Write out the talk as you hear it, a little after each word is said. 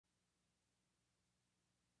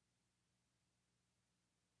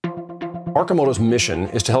Arcimoto's mission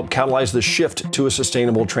is to help catalyze the shift to a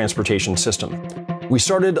sustainable transportation system. We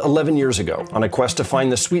started 11 years ago on a quest to find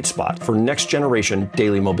the sweet spot for next-generation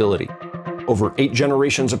daily mobility. Over 8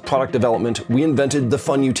 generations of product development, we invented the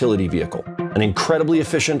Fun Utility Vehicle, an incredibly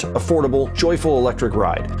efficient, affordable, joyful electric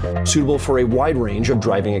ride, suitable for a wide range of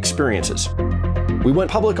driving experiences. We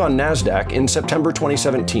went public on NASDAQ in September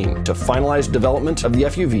 2017 to finalize development of the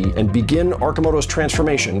FUV and begin Arcimoto's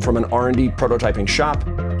transformation from an R&D prototyping shop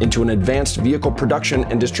into an advanced vehicle production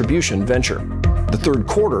and distribution venture. The third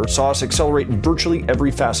quarter saw us accelerate virtually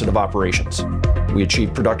every facet of operations. We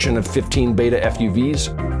achieved production of 15 beta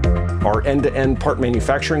FUVs. Our end-to-end part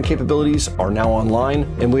manufacturing capabilities are now online,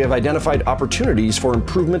 and we have identified opportunities for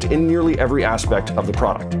improvement in nearly every aspect of the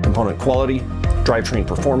product: component quality, drivetrain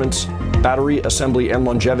performance, battery assembly and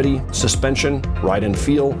longevity, suspension, ride and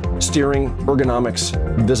feel, steering, ergonomics,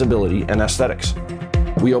 visibility, and aesthetics.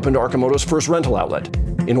 We opened Arcimoto's first rental outlet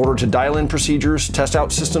in order to dial in procedures, test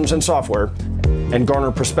out systems and software, and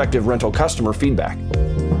garner prospective rental customer feedback.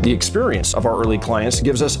 The experience of our early clients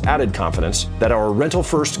gives us added confidence that our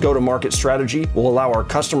rental-first go-to-market strategy will allow our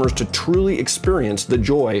customers to truly experience the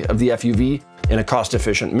joy of the FUV in a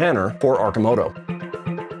cost-efficient manner for Arcimoto.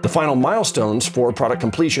 The final milestones for product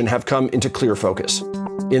completion have come into clear focus.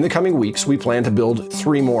 In the coming weeks, we plan to build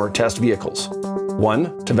 3 more test vehicles.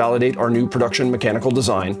 1, to validate our new production mechanical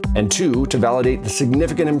design, and 2, to validate the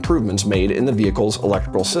significant improvements made in the vehicle's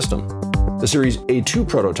electrical system. The Series A2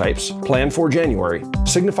 prototypes, planned for January,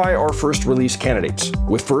 signify our first release candidates,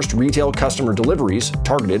 with first retail customer deliveries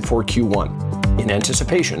targeted for Q1. In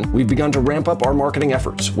anticipation, we've begun to ramp up our marketing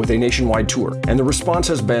efforts with a nationwide tour, and the response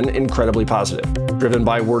has been incredibly positive. Driven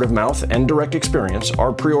by word of mouth and direct experience,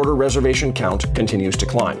 our pre-order reservation count continues to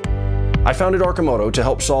climb. I founded Arcimoto to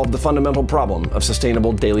help solve the fundamental problem of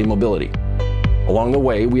sustainable daily mobility. Along the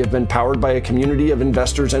way, we have been powered by a community of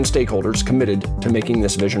investors and stakeholders committed to making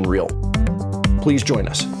this vision real. Please join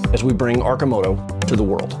us as we bring Arcimoto to the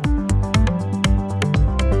world.